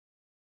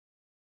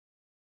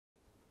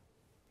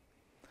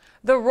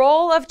The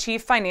role of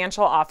Chief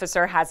Financial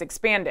Officer has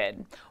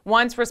expanded.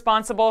 Once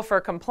responsible for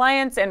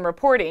compliance and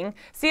reporting,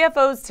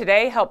 CFOs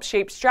today help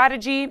shape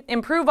strategy,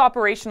 improve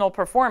operational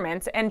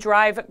performance, and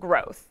drive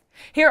growth.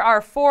 Here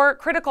are 4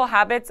 critical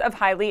habits of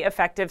highly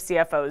effective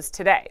CFOs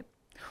today.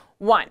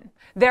 1.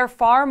 They're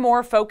far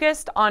more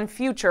focused on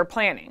future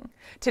planning.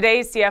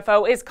 Today's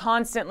CFO is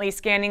constantly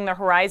scanning the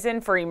horizon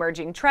for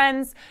emerging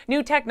trends,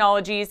 new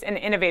technologies, and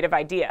innovative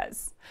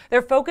ideas.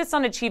 They're focused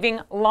on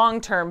achieving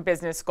long-term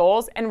business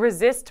goals and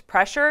resist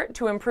pressure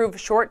to improve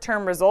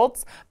short-term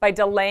results by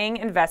delaying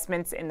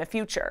investments in the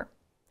future.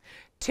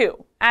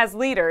 2. As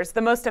leaders,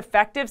 the most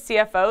effective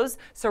CFOs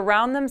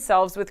surround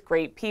themselves with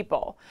great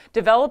people,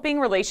 developing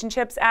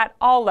relationships at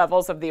all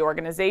levels of the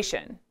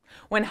organization.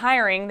 When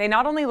hiring, they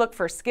not only look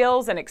for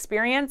skills and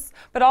experience,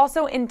 but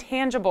also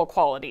intangible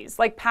qualities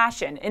like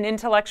passion and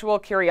intellectual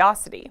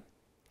curiosity.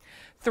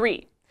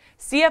 3.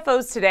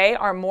 CFOs today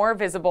are more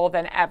visible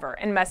than ever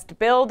and must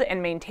build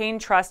and maintain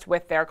trust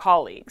with their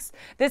colleagues.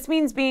 This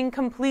means being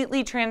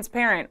completely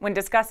transparent when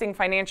discussing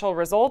financial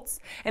results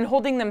and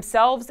holding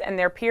themselves and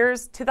their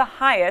peers to the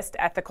highest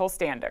ethical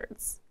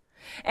standards.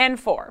 And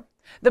 4.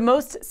 The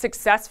most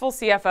successful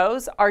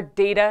CFOs are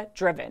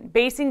data-driven,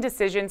 basing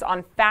decisions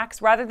on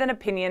facts rather than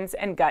opinions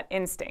and gut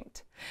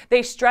instinct.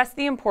 They stress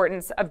the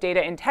importance of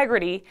data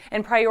integrity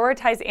and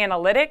prioritize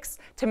analytics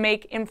to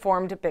make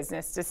informed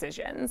business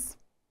decisions.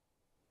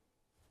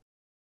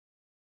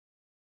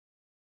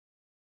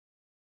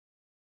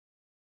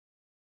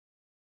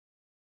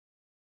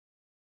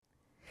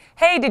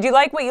 Hey, did you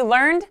like what you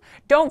learned?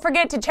 Don't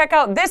forget to check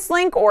out this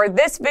link or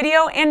this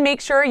video and make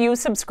sure you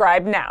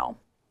subscribe now.